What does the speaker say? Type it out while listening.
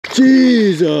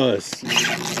Jesus!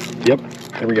 Yep,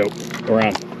 there we go. Go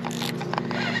around.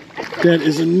 That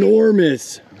is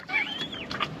enormous.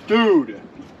 Dude,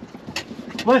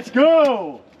 let's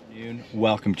go!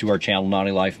 Welcome to our channel,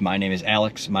 Naughty Life. My name is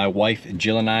Alex. My wife,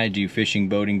 Jill, and I do fishing,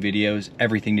 boating videos,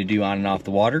 everything to do on and off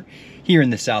the water here in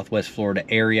the Southwest Florida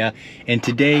area. And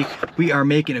today we are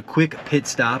making a quick pit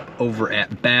stop over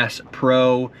at Bass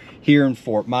Pro here in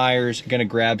Fort Myers. Gonna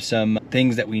grab some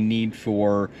things that we need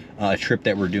for a trip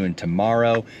that we're doing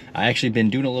tomorrow. I actually been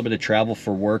doing a little bit of travel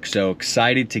for work, so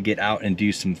excited to get out and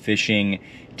do some fishing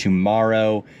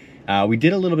tomorrow. We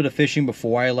did a little bit of fishing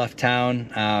before I left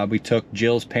town. We took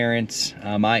Jill's parents,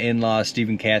 my in-laws, Steve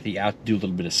and Kathy, out to do a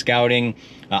little bit of scouting.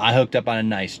 I hooked up on a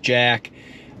nice jack.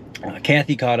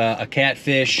 Kathy caught a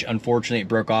catfish. Unfortunately, it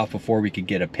broke off before we could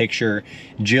get a picture.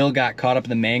 Jill got caught up in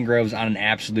the mangroves on an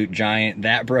absolute giant.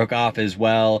 That broke off as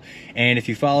well. And if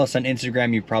you follow us on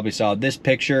Instagram, you probably saw this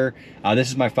picture. This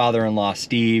is my father-in-law,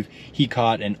 Steve. He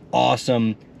caught an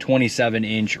awesome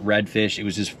 27-inch redfish. It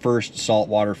was his first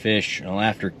saltwater fish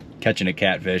after catching a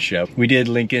catfish. We did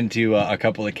link into a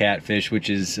couple of catfish,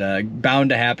 which is bound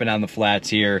to happen on the flats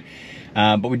here.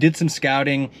 But we did some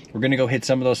scouting. We're gonna go hit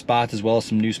some of those spots as well as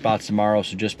some new spots tomorrow.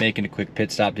 So just making a quick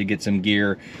pit stop to get some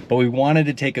gear. But we wanted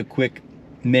to take a quick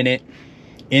minute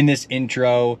in this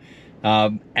intro.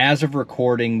 As of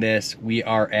recording this, we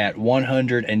are at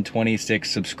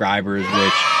 126 subscribers,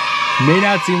 which may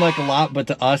not seem like a lot, but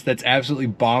to us, that's absolutely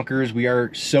bonkers. We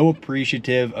are so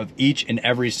appreciative of each and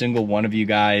every single one of you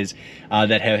guys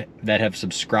that have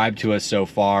subscribed to us so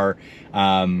far.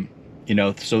 You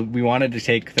know, so we wanted to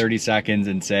take 30 seconds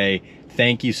and say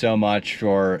thank you so much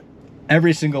for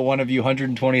every single one of you,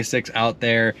 126 out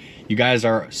there. You guys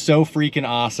are so freaking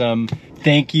awesome.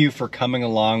 Thank you for coming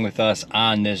along with us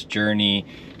on this journey.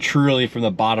 Truly, from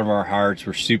the bottom of our hearts,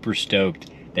 we're super stoked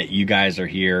that you guys are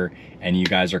here and you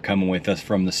guys are coming with us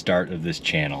from the start of this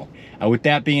channel. With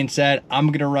that being said,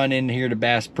 I'm gonna run in here to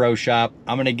Bass Pro Shop.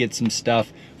 I'm gonna get some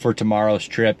stuff for tomorrow's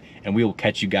trip, and we will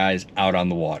catch you guys out on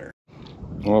the water.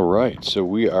 All right, so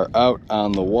we are out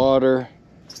on the water.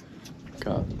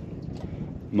 Got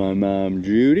my mom,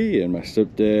 Judy, and my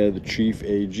stepdad, the Chief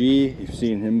AG. You've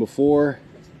seen him before.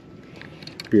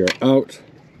 We are out.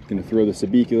 Gonna throw the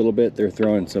sabiki a little bit. They're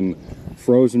throwing some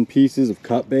frozen pieces of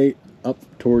cut bait up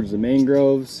towards the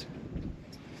mangroves.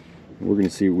 We're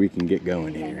gonna see what we can get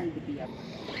going here.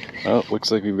 Oh, looks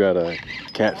like we've got a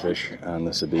catfish on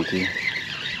the sabiki.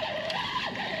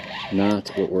 Not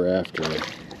what we're after.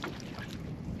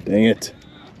 Dang it.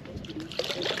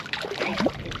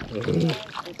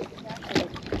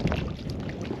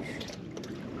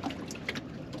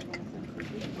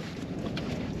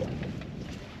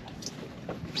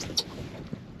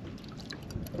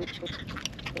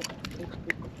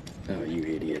 Oh, you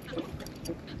idiot.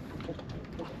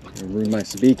 You ruined my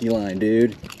sabiki line,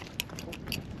 dude.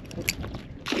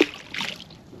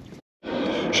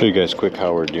 Show you guys quick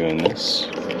how we're doing this.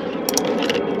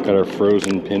 Got our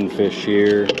frozen pinfish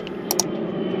here.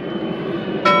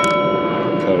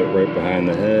 Cut it right behind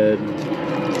the head.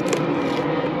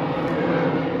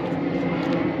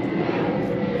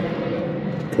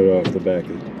 Cut off the back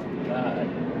of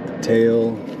the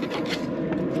tail.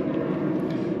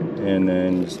 And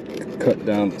then just cut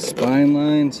down the spine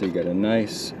line so you got a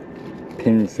nice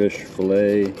pinfish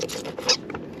fillet.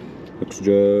 Looks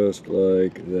just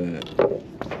like that.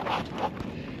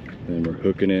 Then we're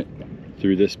hooking it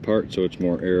through this part so it's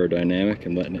more aerodynamic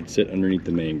and letting it sit underneath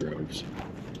the mangroves.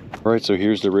 All right, so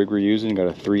here's the rig we're using. Got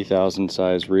a 3000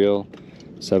 size reel,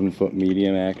 7-foot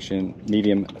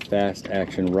medium fast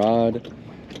action rod.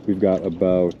 We've got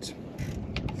about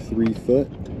 3 foot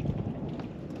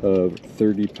of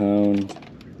 30-pound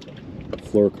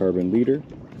fluorocarbon leader.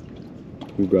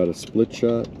 We've got a split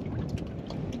shot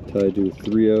tied to a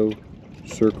 3/0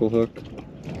 circle hook,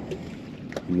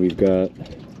 and we've got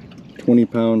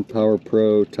 20-pound Power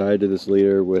Pro tied to this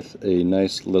leader with a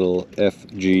nice little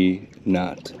FG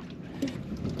knot.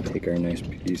 Take our nice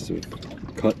piece of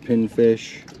cut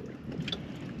pinfish,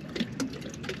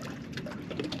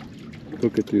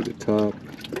 hook it through the top.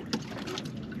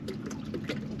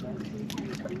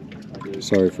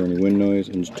 Sorry for any wind noise,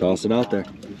 and just toss it out there.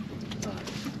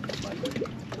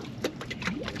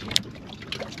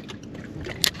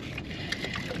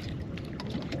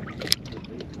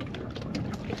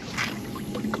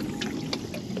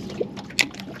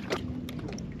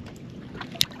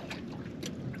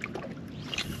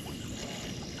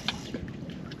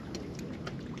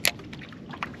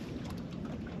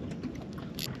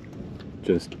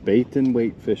 Just bait and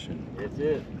weight fishing. That's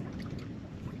it.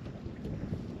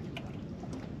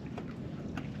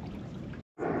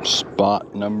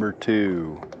 Spot number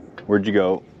 2. Where'd you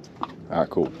go? All right,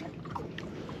 cool.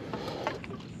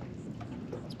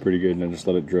 It's pretty good. Now just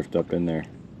let it drift up in there.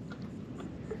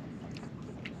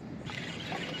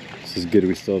 This is good.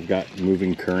 We still have got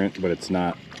moving current, but it's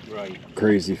not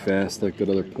crazy fast like that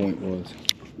other point was.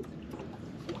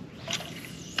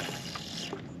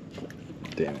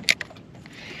 Damn it.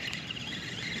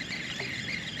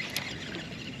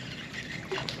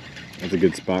 That's a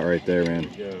good spot right there, man.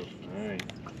 There you go. All right.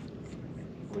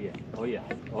 Oh yeah. Oh yeah.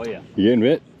 Oh yeah. You getting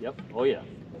bit? Yep. Oh yeah.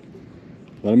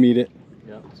 Let him eat it.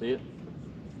 Yep. See it?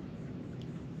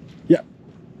 Yeah.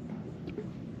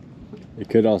 It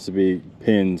could also be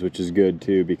pins, which is good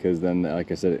too, because then,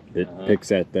 like I said, it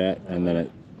picks at that and then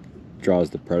it draws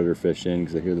the predator fish in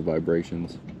because I hear the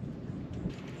vibrations.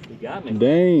 You got me.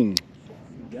 Dang.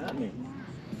 You got me.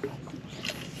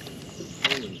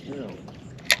 Holy hell.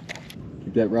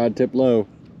 Keep that rod tip low.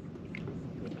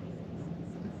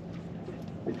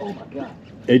 Oh my God.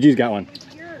 AG's got one.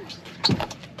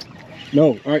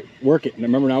 No, all right, work it.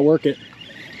 Remember, now work it.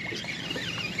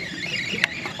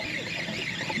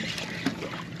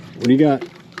 What do you got?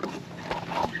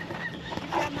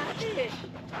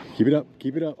 Keep it up,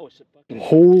 keep it up.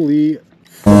 Holy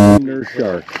nurse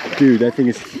shark. Dude, that thing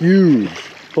is huge.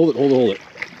 Hold it, hold it, hold it.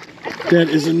 That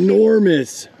is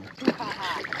enormous.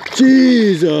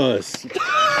 Jesus.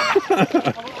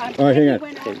 All right, hang on.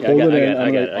 Hold it in.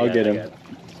 I'll get him.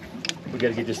 We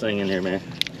gotta get this thing in here, man.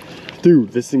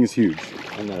 Dude, this thing is huge.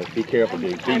 I know. Be careful,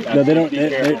 dude. No, they don't.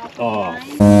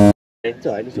 Oh. It's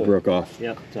alright. It broke off.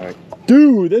 Yep, it's alright.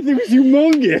 Dude, that thing was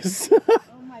humongous.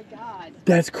 Oh my God.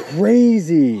 That's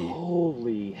crazy.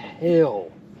 Holy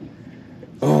hell.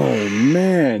 Oh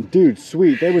man, dude,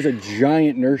 sweet. That was a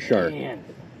giant nurse shark. Man.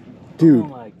 Dude. Oh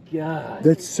my God.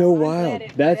 That's so wild.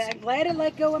 I'm glad it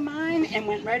let go of mine and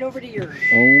went right over to yours.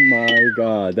 Oh my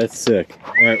God, that's sick.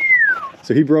 All right,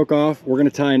 so he broke off. We're gonna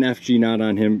tie an FG knot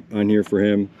on him, on here for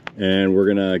him, and we're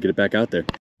gonna get it back out there.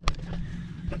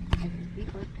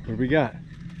 What do we got?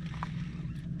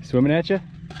 Swimming at you?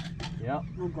 Yep.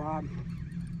 Oh God.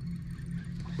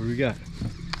 What do we got?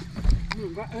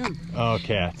 Oh,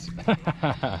 cats.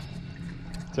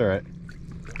 It's all right.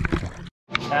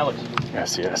 Alex.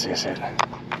 Yes, yes, yes, yes.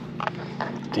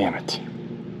 Damn it.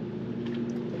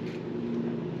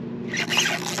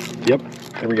 Yep,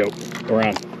 there we go. Go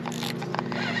around.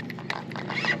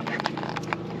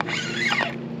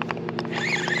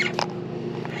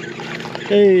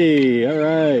 Hey, all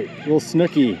right, little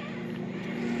Snooky.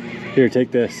 Here,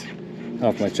 take this.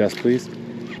 Off my chest, please.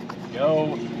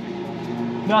 Yo,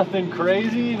 nothing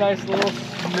crazy, nice little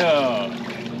Snook.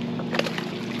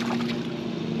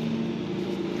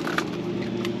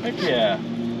 Heck yeah.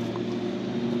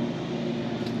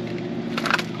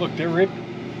 Look, they're ripped.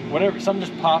 Whatever, something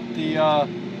just popped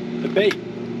the bait.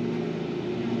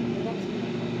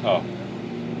 Oh.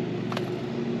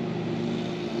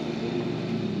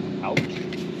 Ouch.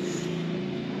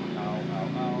 Ow, ow,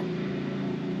 ow.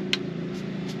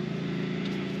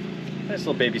 Nice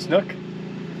little baby Snook.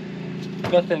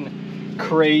 Nothing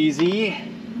crazy.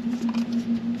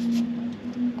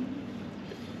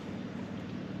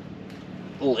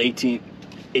 Little 18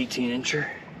 incher.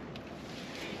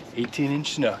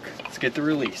 18-inch Snook. Let's get the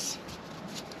release.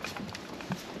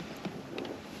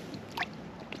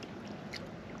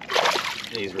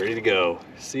 He's ready to go.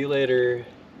 See you later.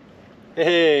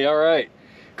 Hey, all right.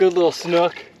 Good little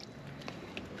Snook.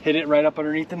 Hit it right up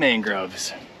underneath the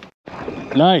mangroves.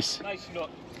 Nice. Nice Snook.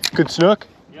 Good Snook?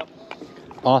 Yep.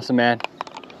 Awesome, man.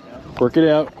 Yep. Work it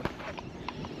out.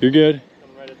 You're good.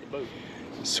 Coming right at the boat.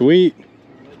 Sweet.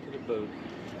 Right to the boat.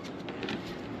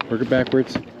 Work it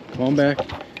backwards. Come on back.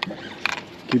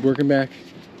 Keep working back.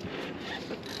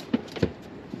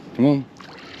 Come on.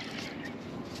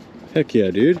 Heck yeah,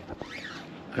 dude.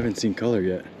 I haven't seen color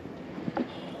yet.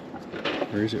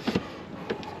 Where is it?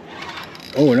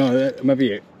 Oh no, that might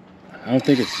be it. I don't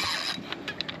think it's...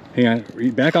 Hang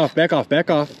on, back off, back off, back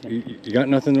off. You got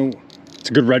nothing to... It's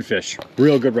a good redfish.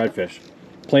 Real good redfish.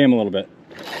 Play him a little bit.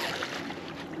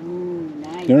 Ooh,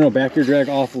 nice. No, back your drag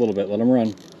off a little bit. Let him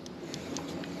run.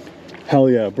 Hell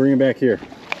yeah, bring him back here.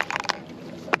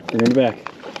 Bring him back.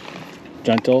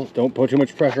 Gentle, don't put too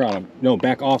much pressure on him. No,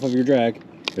 back off of your drag.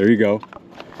 There you go.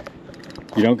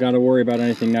 You don't got to worry about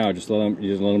anything now. Just let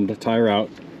him tire out.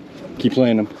 Keep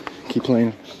playing him. Keep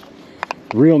playing him.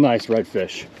 Real nice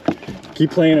redfish.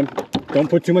 Keep playing him. Don't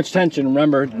put too much tension.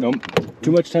 Remember, no,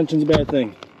 too much tension's a bad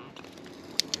thing.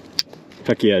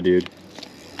 Heck yeah, dude.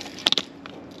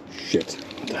 Shit.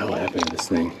 What the hell happened to this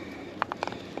thing?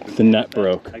 The net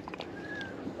broke.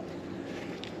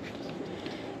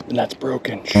 The net's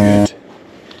broken. Shit.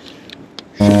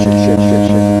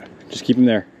 Shit. Just keep him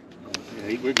there.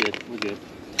 There you we're good. We're good.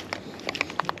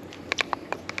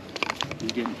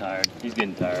 He's getting tired. He's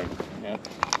getting tired. Yep.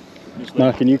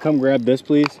 Now, can you come grab this,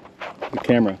 please? The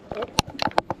camera.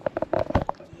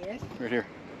 Yes. Right here.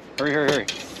 Hurry, hurry, hurry.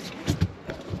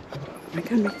 My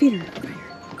God, my feet are on fire.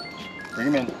 Bring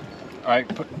him in. All right,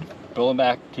 pull him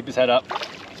back. Keep his head up.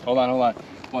 Hold on, hold on.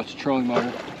 Watch the trolling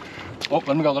motor. Oh, let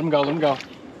him go, let him go, let him go.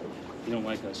 You don't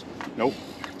like us. Nope.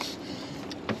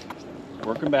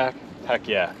 Work him back. Heck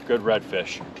yeah, good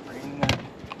redfish.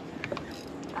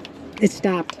 It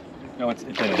stopped. No, it's in.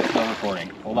 It's still recording.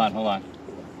 Hold on, hold on.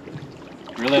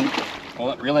 Reel in.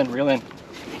 Hold on, reel in, reel in.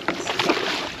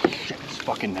 Shit, this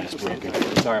fucking net is broken.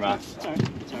 Sorry, Ma. It's all right.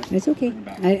 It's all right. It's okay.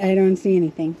 I don't see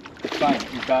anything. It's fine.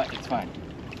 You've got. It's fine.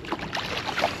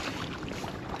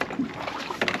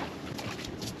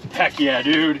 Heck yeah,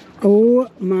 dude. Oh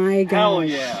my God. Hell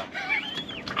yeah.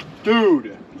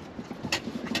 Dude.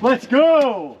 Let's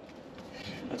go.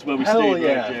 That's why we Hell stayed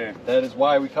yeah. right there. That is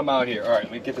why we come out here. All right,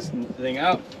 let me get this thing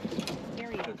out.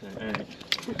 There you go. Okay, all right.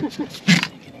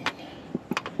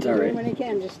 It's all right. When I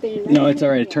can, just stay right No, it's all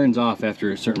right. there. It turns off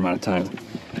after a certain amount of time.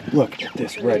 Look at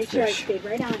this Make sure I redfish. stayed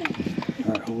right on it.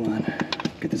 All right, hold on.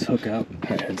 Get this hook out. All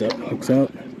right, heads up, hooks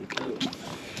out.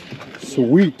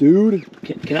 Sweet, dude.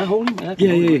 Can I hold him? I can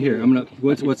Yeah, hold yeah, him. here. I'm gonna.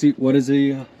 What is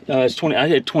the? It's 20. I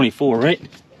had 24, right?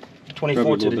 24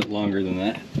 Probably a to little the, bit longer than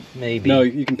that. maybe. No,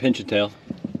 you can pinch a tail.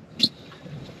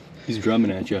 He's drumming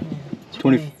at you.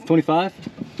 20, 25?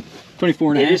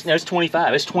 24 and a It half? is. No, it's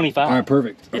 25. It's 25. All right,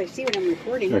 perfect. Wait, see what I'm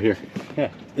recording? Right here.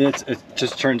 Yeah, it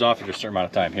just turns off after a certain amount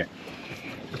of time. Here.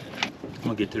 I'm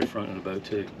gonna get to the front of the boat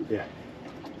too. Yeah.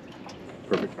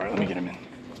 Perfect. All right, let me get him in.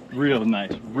 Real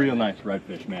nice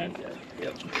redfish, man.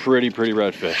 Yep. Pretty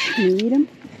redfish. You eat them?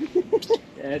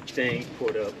 That thing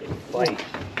put up a fight.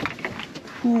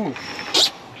 Whew.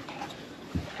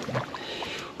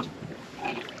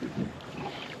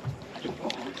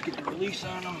 Let's get the release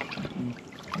on him.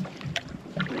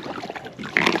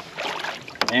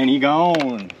 And he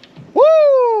gone.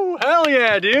 Woo! Hell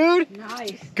yeah, dude!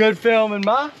 Nice. Good filming,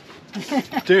 Ma.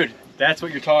 Dude, that's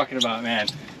what you're talking about, man.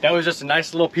 That was just a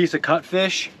nice little piece of cut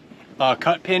fish,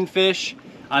 cut pinfish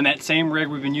on that same rig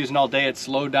we've been using all day. It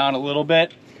slowed down a little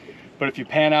bit, but if you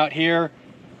pan out here,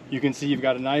 you can see you've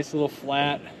got a nice little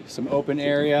flat, some open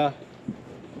area.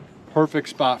 Perfect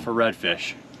spot for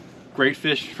redfish. Great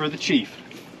fish for the chief.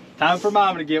 Time for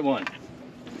Mama to get one.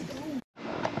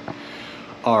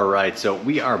 All right, so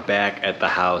we are back at the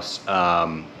house.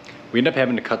 We ended up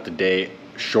having to cut the day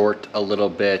short a little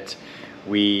bit.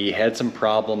 We had some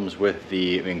problems with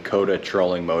the Minn Kota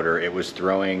trolling motor. It was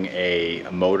throwing a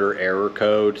motor error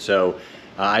code, so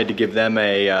I had to give them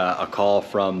a call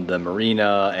from the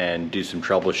marina and do some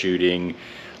troubleshooting.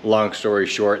 Long story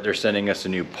short, they're sending us a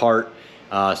new part,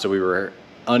 so we were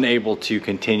unable to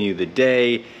continue the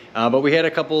day. But we had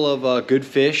a couple of good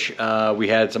fish. We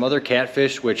had some other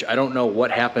catfish, which I don't know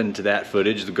what happened to that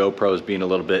footage. The GoPro's being a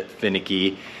little bit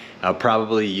finicky.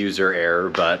 Probably user error,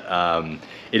 but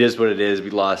it is what it is. We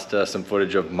lost some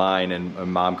footage of mine, and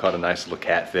Mom caught a nice little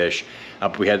catfish.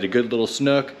 We had a good little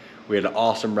snook. We had an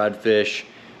awesome redfish.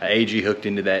 AG hooked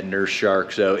into that nurse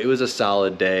shark, so it was a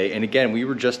solid day. And again, we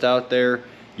were just out there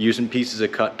using pieces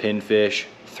of cut pinfish,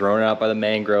 throwing it out by the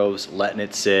mangroves, letting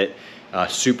it sit.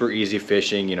 Super easy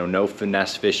fishing, you know, no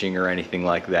finesse fishing or anything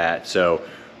like that. So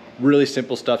really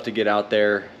simple stuff to get out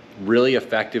there. Really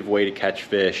effective way to catch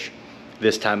fish.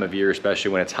 This time of year,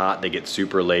 especially when it's hot, they get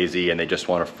super lazy and they just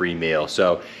want a free meal.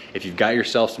 So if you've got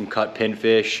yourself some cut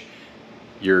pinfish,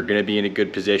 you're gonna be in a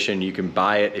good position. You can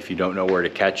buy it if you don't know where to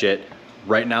catch it.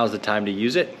 Right now is the time to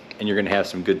use it, and you're gonna have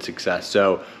some good success.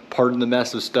 So pardon the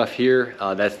mess of stuff here.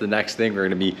 That's the next thing. We're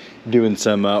gonna be doing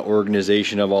some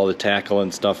organization of all the tackle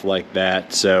and stuff like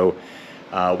that. So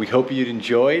we hope you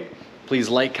enjoyed. Please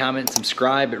like, comment,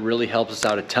 subscribe. It really helps us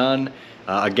out a ton.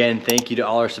 Again, thank you to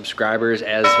all our subscribers.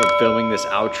 As of filming this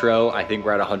outro, I think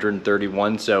we're at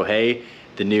 131. So hey,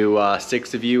 the new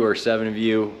 6 of you or 7 of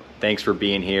you, thanks for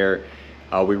being here.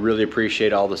 We really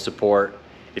appreciate all the support.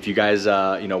 If you guys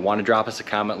you know, want to drop us a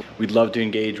comment, we'd love to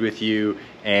engage with you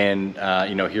and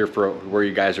you know, hear for where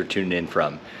you guys are tuning in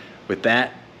from. With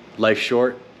that, life's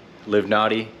short, live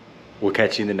naughty. We'll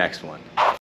catch you in the next one.